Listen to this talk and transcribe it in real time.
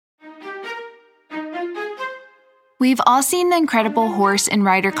We've all seen the incredible horse and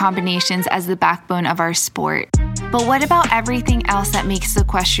rider combinations as the backbone of our sport. But what about everything else that makes the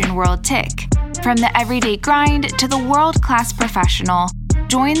equestrian world tick? From the everyday grind to the world-class professional,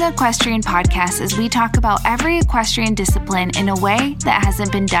 join the Equestrian podcast as we talk about every equestrian discipline in a way that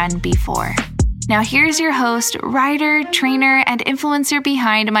hasn't been done before. Now here's your host, rider, trainer, and influencer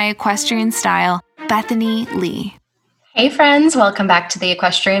behind my equestrian style, Bethany Lee. Hey friends, welcome back to the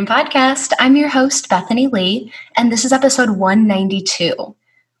Equestrian Podcast. I'm your host, Bethany Lee, and this is episode 192.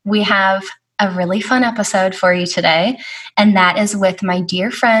 We have a really fun episode for you today, and that is with my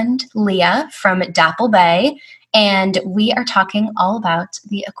dear friend, Leah from Dapple Bay, and we are talking all about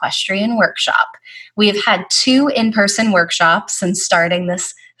the Equestrian Workshop. We have had 2 in-person workshops since starting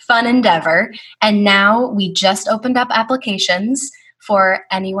this fun endeavor, and now we just opened up applications for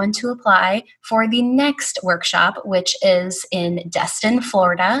anyone to apply for the next workshop, which is in Destin,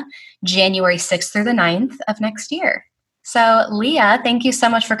 Florida, January 6th through the 9th of next year. So Leah, thank you so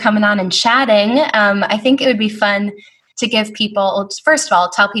much for coming on and chatting. I think it would be fun to give people, first of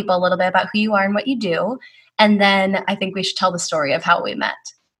all, tell people a little bit about who you are and what you do. And then I think we should tell the story of how we met.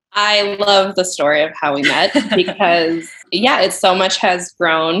 I love the story of how we met because, it's so much has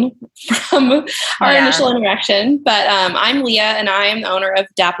grown from our initial interaction. But I'm Leah, and I am the owner of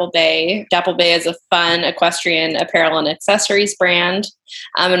Dapple Bay. Dapple Bay is a fun equestrian apparel and accessories brand.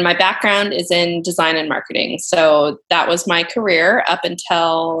 And my background is in design and marketing. So that was my career up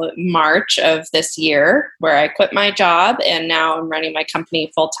until March of this year, where I quit my job, and now I'm running my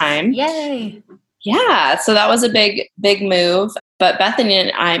company full time. Yay! Yeah, so that was a big move. But Bethany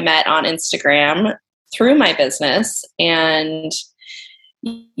and I met on Instagram through my business. And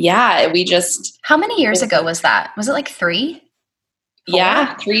we just... How many years ago was that? Was it like 3? 4?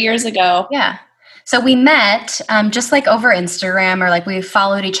 Yeah, 3 years ago. Yeah. So we met just like over Instagram, or like we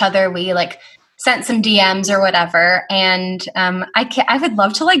followed each other. We like sent some DMs or whatever. And I would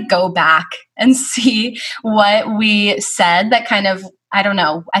love to like go back and see what we said that kind of, I don't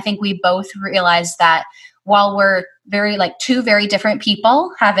know. I think we both realized that while we're two very different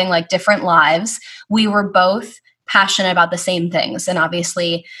people having like different lives, we were both passionate about the same things. And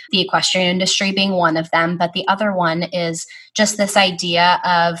obviously the equestrian industry being one of them, but the other one is just this idea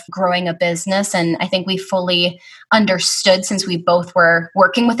of growing a business. And I think we fully understood, since we both were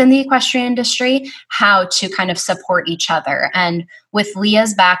working within the equestrian industry, how to kind of support each other. And with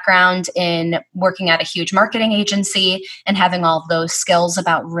Leah's background in working at a huge marketing agency and having all of those skills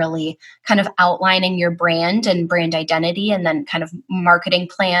about really kind of outlining your brand and brand identity, and then kind of marketing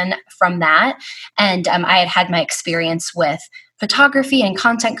plan from that. And I had my experience with photography and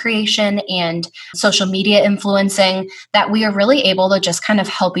content creation and social media influencing, that we are really able to just kind of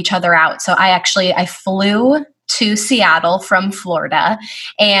help each other out. So I flew to Seattle from Florida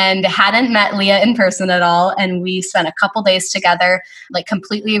and hadn't met Leah in person at all. And we spent a couple days together, like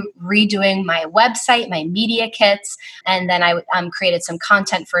completely redoing my website, my media kits. And then I created some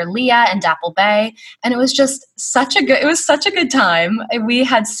content for Leah and Dapple Bay. And it was just such a good time. We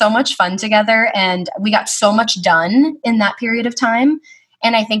had so much fun together, and we got so much done in that period of time.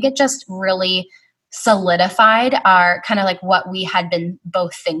 And I think it just really solidified our kind of like what we had been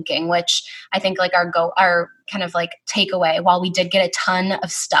both thinking, which I think like our kind of like takeaway, while we did get a ton of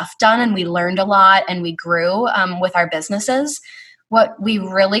stuff done and we learned a lot and we grew with our businesses, what we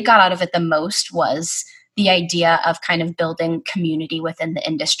really got out of it the most was the idea of kind of building community within the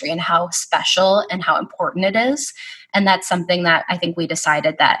industry and how special and how important it is. And that's something that I think we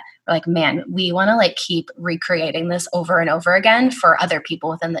decided that we're like, man, we want to like keep recreating this over and over again for other people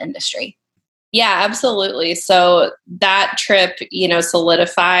within the industry. Yeah, absolutely. So that trip,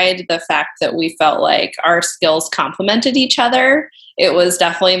 solidified the fact that we felt like our skills complemented each other. It was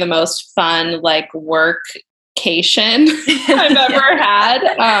definitely the most fun, like, workcation I've ever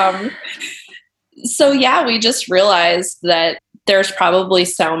had. We just realized that there's probably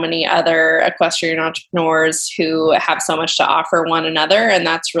so many other equestrian entrepreneurs who have so much to offer one another. And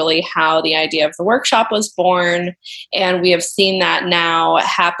that's really how the idea of the workshop was born. And we have seen that now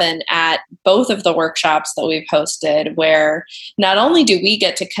happen at both of the workshops that we've hosted, where not only do we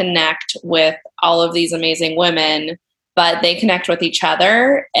get to connect with all of these amazing women, but they connect with each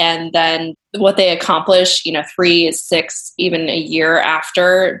other. And then what they accomplish, 3, 6, even a year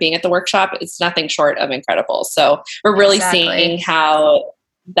after being at the workshop, it's nothing short of incredible. So we're really seeing how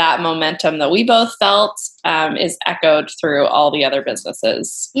that momentum that we both felt is echoed through all the other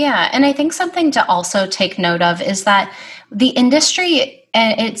businesses. Yeah. And I think something to also take note of is that the industry,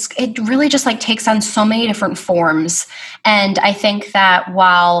 and it really just like takes on so many different forms. And I think that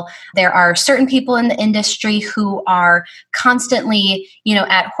while there are certain people in the industry who are constantly,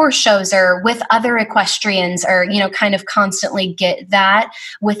 at horse shows or with other equestrians, or, kind of constantly get that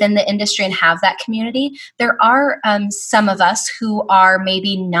within the industry and have that community, there are some of us who are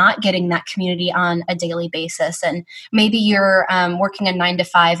maybe not getting that community on a daily basis. And maybe you're working a 9 to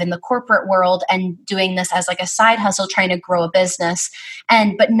 5 in the corporate world and doing this as like a side hustle, trying to grow a business,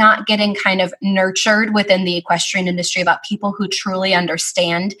 but not getting kind of nurtured within the equestrian industry about people who truly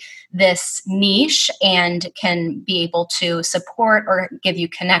understand this niche and can be able to support or give you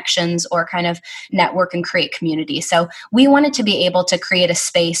connections or kind of network and create community. So we wanted to be able to create a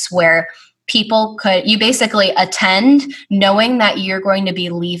space where you basically attend knowing that you're going to be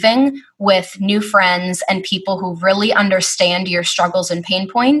leaving with new friends and people who really understand your struggles and pain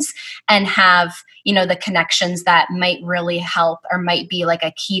points and have, the connections that might really help or might be like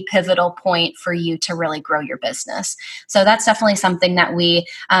a key pivotal point for you to really grow your business. So that's definitely something that we,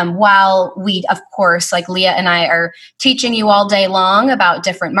 while we, of course, like Leah and I are teaching you all day long about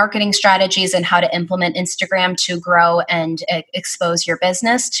different marketing strategies and how to implement Instagram to grow and expose your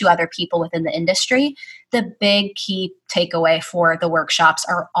business to other people within the industry, the big key takeaway for the workshops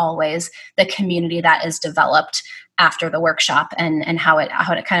are always the community that is developed after the workshop and how it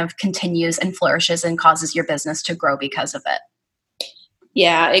kind of continues and flourishes and causes your business to grow because of it.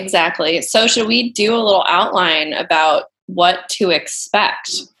 Yeah, exactly. So should we do a little outline about what to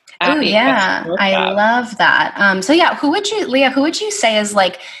expect? Oh yeah, I love that. So yeah, Leah, who would you say is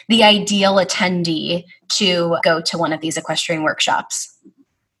like the ideal attendee to go to one of these equestrian workshops?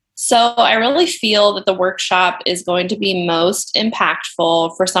 So I really feel that the workshop is going to be most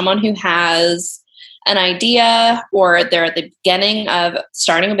impactful for someone who has an idea, or they're at the beginning of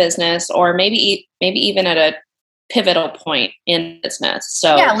starting a business, or maybe even at a pivotal point in business.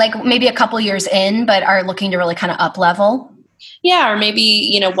 So yeah, like maybe a couple years in, but are looking to really kind of up level. Yeah, or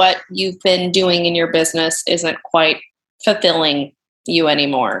maybe, what you've been doing in your business isn't quite fulfilling you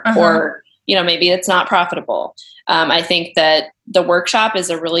anymore, or, maybe it's not profitable. I think that the workshop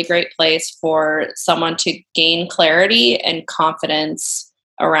is a really great place for someone to gain clarity and confidence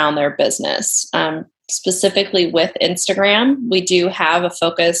around their business. Specifically with Instagram, we do have a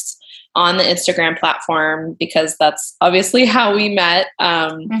focus on the Instagram platform because that's obviously how we met.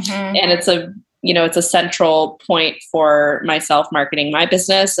 And it's a central point for myself marketing my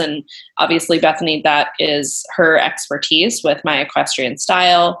business. And obviously Bethany, that is her expertise with my equestrian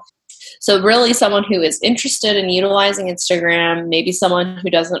style. So really someone who is interested in utilizing Instagram, maybe someone who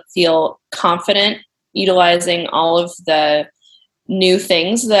doesn't feel confident utilizing all of the new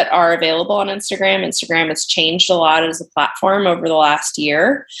things that are available on Instagram. Instagram has changed a lot as a platform over the last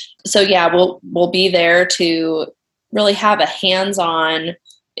year. So yeah, we'll be there to really have a hands-on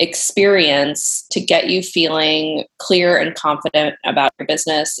experience to get you feeling clear and confident about your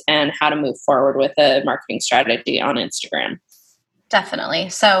business and how to move forward with a marketing strategy on Instagram. Definitely.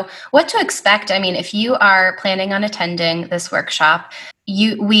 So what to expect? I mean, if you are planning on attending this workshop,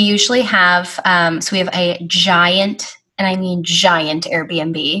 we usually have, so we have a giant, and I mean giant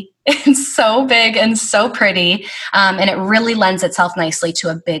Airbnb. It's so big and so pretty. And it really lends itself nicely to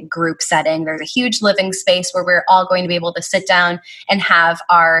a big group setting. There's a huge living space where we're all going to be able to sit down and have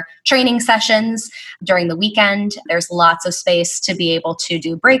our training sessions during the weekend. There's lots of space to be able to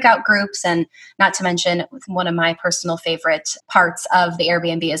do breakout groups. And not to mention, one of my personal favorite parts of the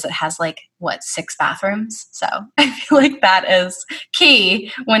Airbnb is it has 6 bathrooms. So I feel like that is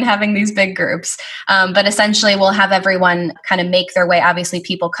key when having these big groups. But essentially, we'll have everyone kind of make their way. Obviously,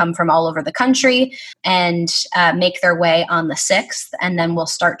 people come from all over the country and make their way on the 6th. And then we'll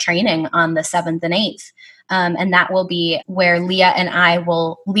start training on the 7th and 8th. And that will be where Leah and I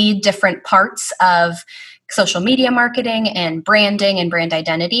will lead different parts of social media marketing and branding and brand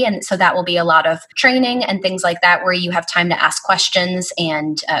identity. And so that will be a lot of training and things like that, where you have time to ask questions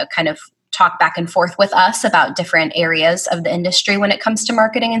and kind of talk back and forth with us about different areas of the industry when it comes to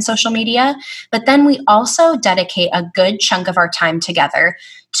marketing and social media. But then we also dedicate a good chunk of our time together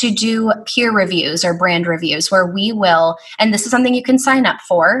to do peer reviews or brand reviews, where we will, and this is something you can sign up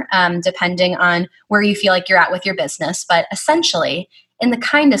for depending on where you feel like you're at with your business. But essentially, in the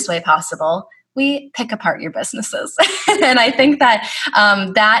kindest way possible, we pick apart your businesses. And I think that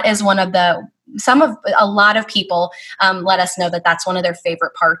that is one of the a lot of people let us know that that's one of their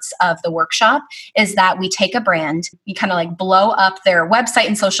favorite parts of the workshop, is that we take a brand, you kind of like blow up their website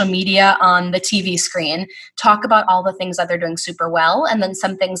and social media on the TV screen, talk about all the things that they're doing super well, and then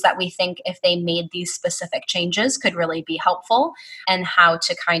some things that we think if they made these specific changes could really be helpful, and how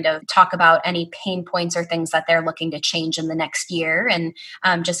to kind of talk about any pain points or things that they're looking to change in the next year, and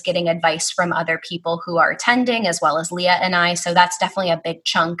just getting advice from other people who are attending, as well as Leah and I. So that's definitely a big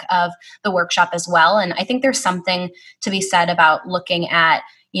chunk of the workshop as well. And I think there's something to be said about looking at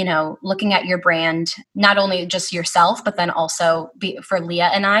your brand, not only just yourself, but then also for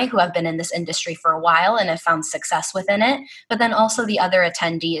Leah and I, who have been in this industry for a while and have found success within it, but then also the other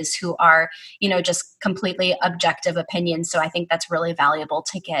attendees who are, just completely objective opinions. So I think that's really valuable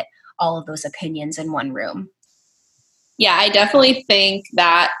to get all of those opinions in one room. Yeah, I definitely think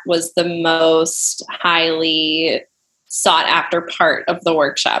that was the most highly sought after part of the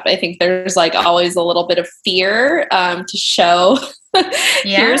workshop. I think there's like always a little bit of fear to show.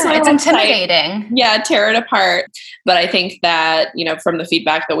 Yeah, it's intimidating. Yeah, tear it apart. But I think that, from the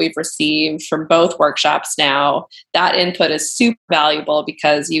feedback that we've received from both workshops now, that input is super valuable,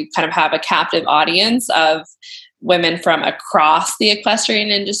 because you kind of have a captive audience of women from across the equestrian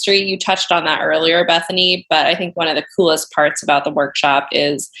industry. You touched on that earlier, Bethany, but I think one of the coolest parts about the workshop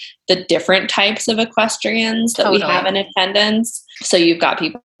is the different types of equestrians that we have in attendance. So you've got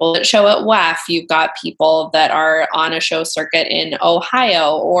people that show at WEF, you've got people that are on a show circuit in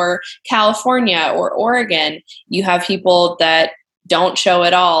Ohio or California or Oregon. You have people that don't show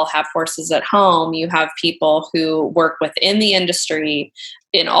at all, have horses at home. You have people who work within the industry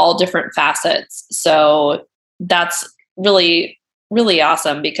in all different facets. So that's really, really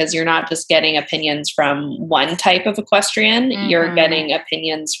awesome, because you're not just getting opinions from one type of equestrian, you're getting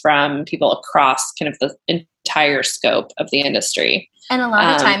opinions from people across kind of the entire scope of the industry. And a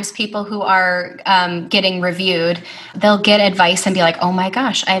lot of times people who are getting reviewed, they'll get advice and be like, oh my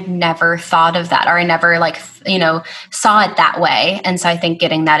gosh, I've never thought of that, or I never saw it that way. And so I think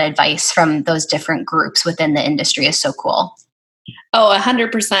getting that advice from those different groups within the industry is so cool. Oh,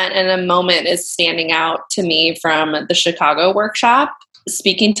 100%. And a moment is standing out to me from the Chicago workshop.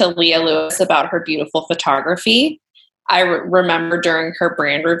 Speaking to Leah Lewis about her beautiful photography, I remember during her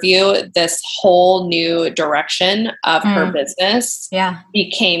brand review, this whole new direction of her business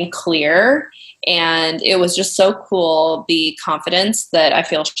became clear. And it was just so cool, the confidence that I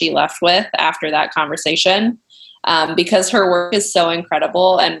feel she left with after that conversation. Because her work is so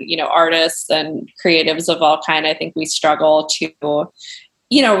incredible, and, artists and creatives of all kind, I think we struggle to,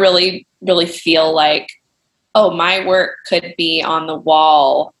 really, really feel like, oh, my work could be on the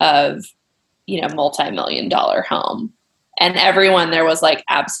wall of, multi-million-dollar home. And everyone there was like,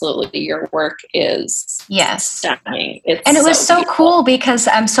 absolutely, your work is stunning. It was so cool because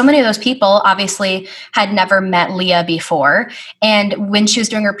so many of those people obviously had never met Leah before. And when she was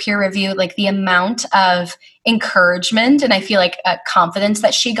doing her peer review, like the amount of encouragement and I feel like confidence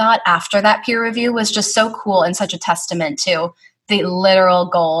that she got after that peer review was just so cool, and such a testament to the literal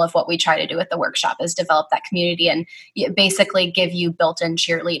goal of what we try to do at the workshop, is develop that community and basically give you built-in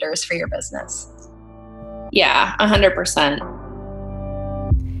cheerleaders for your business. Yeah, 100%.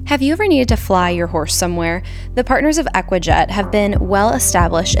 Have you ever needed to fly your horse somewhere? The partners of Equijet have been well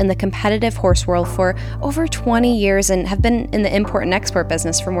established in the competitive horse world for over 20 years and have been in the import and export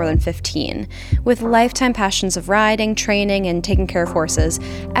business for more than 15. With lifetime passions of riding, training, and taking care of horses,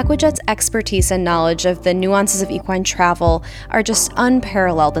 Equijet's expertise and knowledge of the nuances of equine travel are just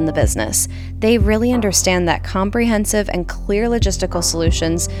unparalleled in the business. They really understand that comprehensive and clear logistical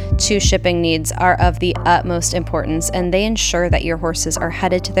solutions to shipping needs are of the utmost importance, and they ensure that your horses are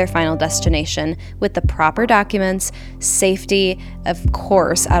headed to their final destination with the proper documents, safety, of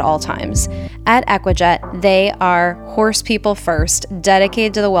course, at all times. At Equijet, they are horse people first,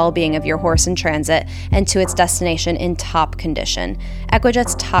 dedicated to the well-being of your horse in transit and to its destination in top condition.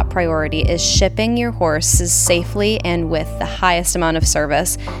 Equijet's top priority is shipping your horses safely and with the highest amount of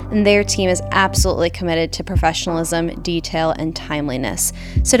service, and their team is absolutely committed to professionalism, detail, and timeliness.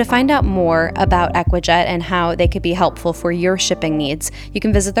 So to find out more about Equijet and how they could be helpful for your shipping needs, you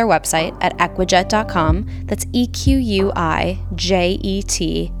can visit their website at equijet.com. That's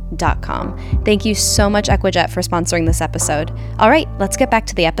EQUIJET.com. Thank you so much, Equijet, for sponsoring this episode. All right, let's get back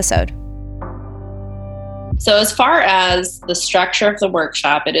to the episode. So as far as the structure of the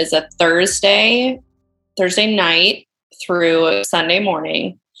workshop, it is a Thursday night through Sunday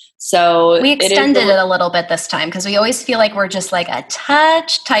morning. So we extended it a little bit this time because we always feel like we're just like a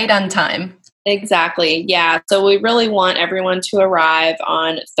touch tight on time. Exactly. Yeah. So we really want everyone to arrive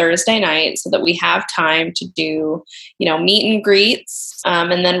on Thursday night so that we have time to do, meet and greets,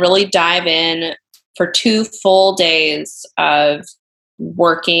 and then really dive in for 2 full days of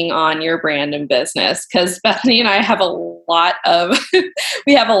working on your brand and business. Because Bethany and I have a lot of,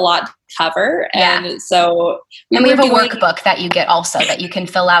 we have a lot to cover. Yeah. And so we have a workbook that you get also that you can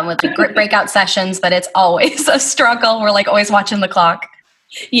fill out with the breakout sessions, but it's always a struggle. We're like always watching the clock.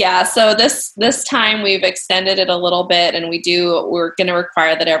 Yeah, so this time we've extended it a little bit, and we're going to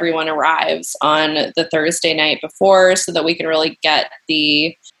require that everyone arrives on the Thursday night before so that we can really get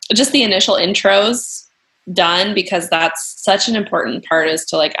the initial intros done, because that's such an important part, is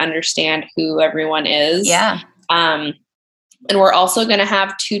to like understand who everyone is. Yeah. And we're also going to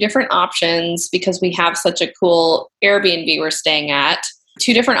have 2 different options because we have such a cool Airbnb we're staying at.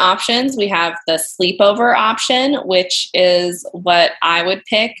 2 different options. We have the sleepover option, which is what I would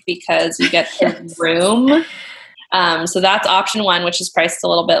pick because you get the room. So that's option 1, which is priced a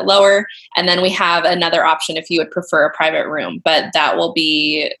little bit lower. And then we have another option if you would prefer a private room, but that will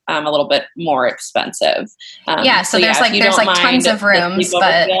be a little bit more expensive. So there's like tons of rooms,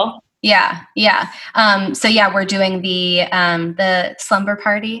 but yeah. So we're doing the slumber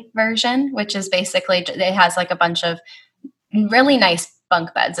party version, which is basically, it has like a bunch of really nice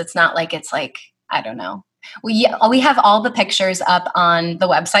bunk beds. It's not like it's like, I don't know. We have all the pictures up on the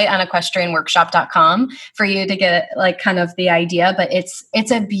website on equestrianworkshop.com for you to get like kind of the idea, but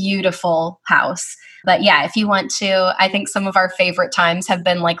it's a beautiful house. But yeah, if you want to, I think some of our favorite times have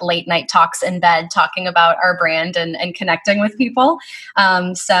been like late night talks in bed, talking about our brand and connecting with people.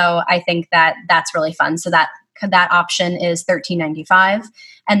 So I think that's really fun. So that option is $13.95.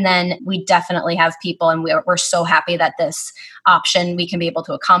 And then we definitely have people, and we're so happy that this option we can be able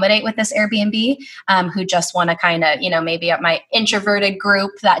to accommodate with this Airbnb, who just want to kind of, maybe my introverted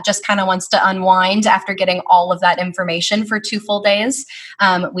group that just kind of wants to unwind after getting all of that information for 2 full days.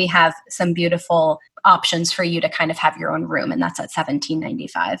 We have some beautiful options for you to kind of have your own room, and that's at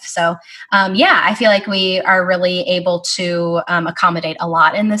 $17.95. So I feel like we are really able to accommodate a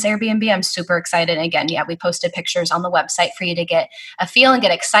lot in this Airbnb. I'm super excited. And again, we posted pictures on the website for you to get a feel and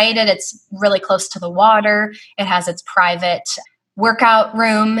get excited. It's really close to the water. It has its private workout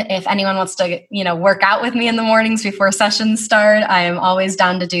room. If anyone wants to, work out with me in the mornings before sessions start, I am always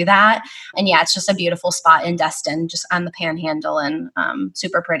down to do that. And it's just a beautiful spot in Destin, just on the Panhandle, and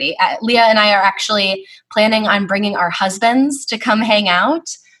super pretty. Leah and I are actually planning on bringing our husbands to come hang out.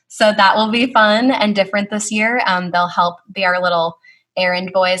 So that will be fun and different this year. They'll help be our little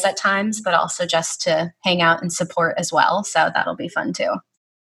errand boys at times, but also just to hang out and support as well. So that'll be fun too.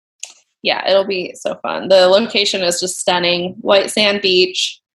 Yeah, it'll be so fun. The location is just stunning. White sand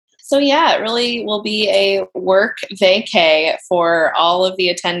beach. So it really will be a work vacay for all of the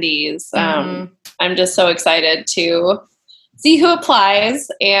attendees. I'm just so excited to see who applies.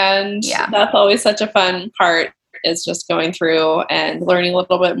 And that's always such a fun part, is just going through and learning a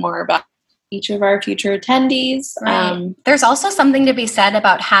little bit more about each of our future attendees. Right. There's also something to be said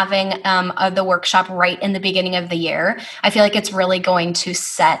about having the workshop right in the beginning of the year. I feel like it's really going to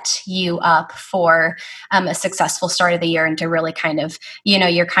set you up for a successful start of the year, and to really kind of,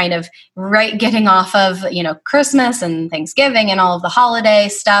 you're kind of right getting off of, Christmas and Thanksgiving and all of the holiday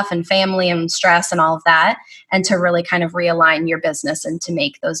stuff and family and stress and all of that, and to really kind of realign your business and to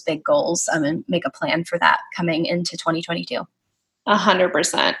make those big goals and make a plan for that coming into 2022.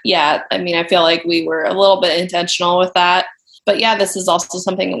 100%. Yeah. I mean, I feel like we were a little bit intentional with that, but this is also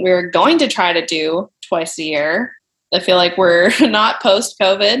something we're going to try to do twice a year. I feel like we're not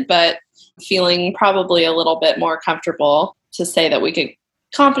post-COVID, but feeling probably a little bit more comfortable to say that we could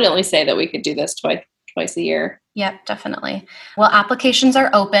confidently say that we could do this twice a year. Yep, definitely. Well, applications are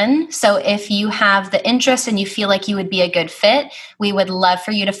open. So if you have the interest and you feel like you would be a good fit, we would love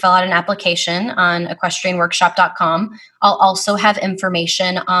for you to fill out an application on equestrianworkshop.com. I'll also have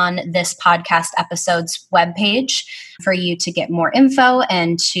information on this podcast episode's webpage for you to get more info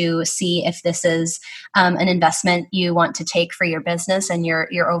and to see if this is an investment you want to take for your business and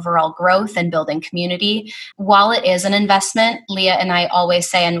your overall growth and building community. While it is an investment, Leah and I always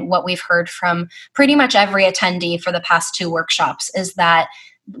say, and what we've heard from pretty much every attendee for the past 2 workshops, is that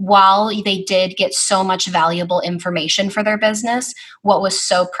while they did get so much valuable information for their business, what was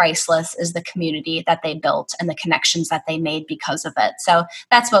so priceless is the community that they built and the connections that they made because of it. So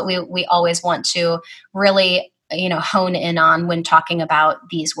that's what we always want to really hone in on when talking about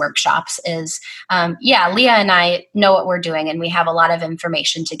these workshops is, Leah and I know what we're doing and we have a lot of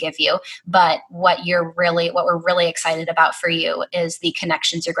information to give you, but what we're really excited about for you is the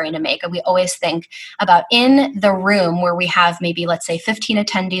connections you're going to make. And we always think about in the room where we have maybe, let's say 15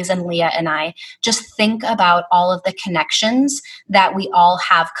 attendees and Leah and I, just think about all of the connections that we all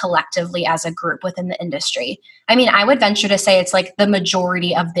have collectively as a group within the industry. I mean, I would venture to say it's like the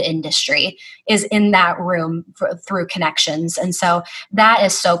majority of the industry is in that room through connections. And so that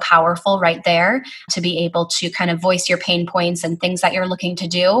is so powerful right there to be able to kind of voice your pain points and things that you're looking to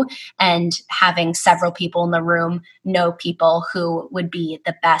do, and having several people in the room know people who would be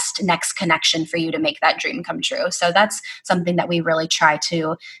the best next connection for you to make that dream come true. So that's something that we really try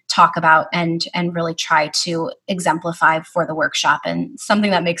to talk about and really try to exemplify for the workshop, and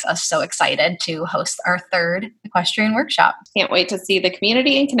something that makes us so excited to host our third equestrian workshop. Can't wait to see the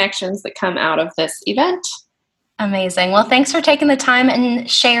community and connections that come out of this event. Amazing. Well, thanks for taking the time and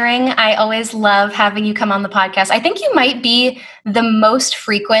sharing. I always love having you come on the podcast. I think you might be the most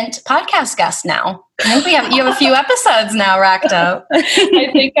frequent podcast guest now. I think you have a few episodes now racked up. I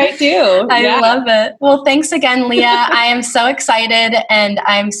think I do. I love it. Well, thanks again, Leah. I am so excited and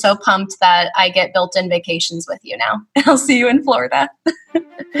I'm so pumped that I get built-in vacations with you now. I'll see you in Florida.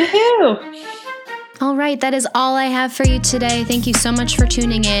 Woohoo! All right, that is all I have for you today. Thank you so much for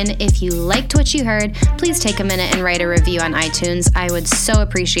tuning in. If you liked what you heard, please take a minute and write a review on iTunes. I would so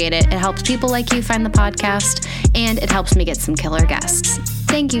appreciate it. It helps people like you find the podcast, and it helps me get some killer guests.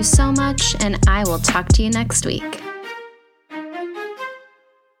 Thank you so much, and I will talk to you next week.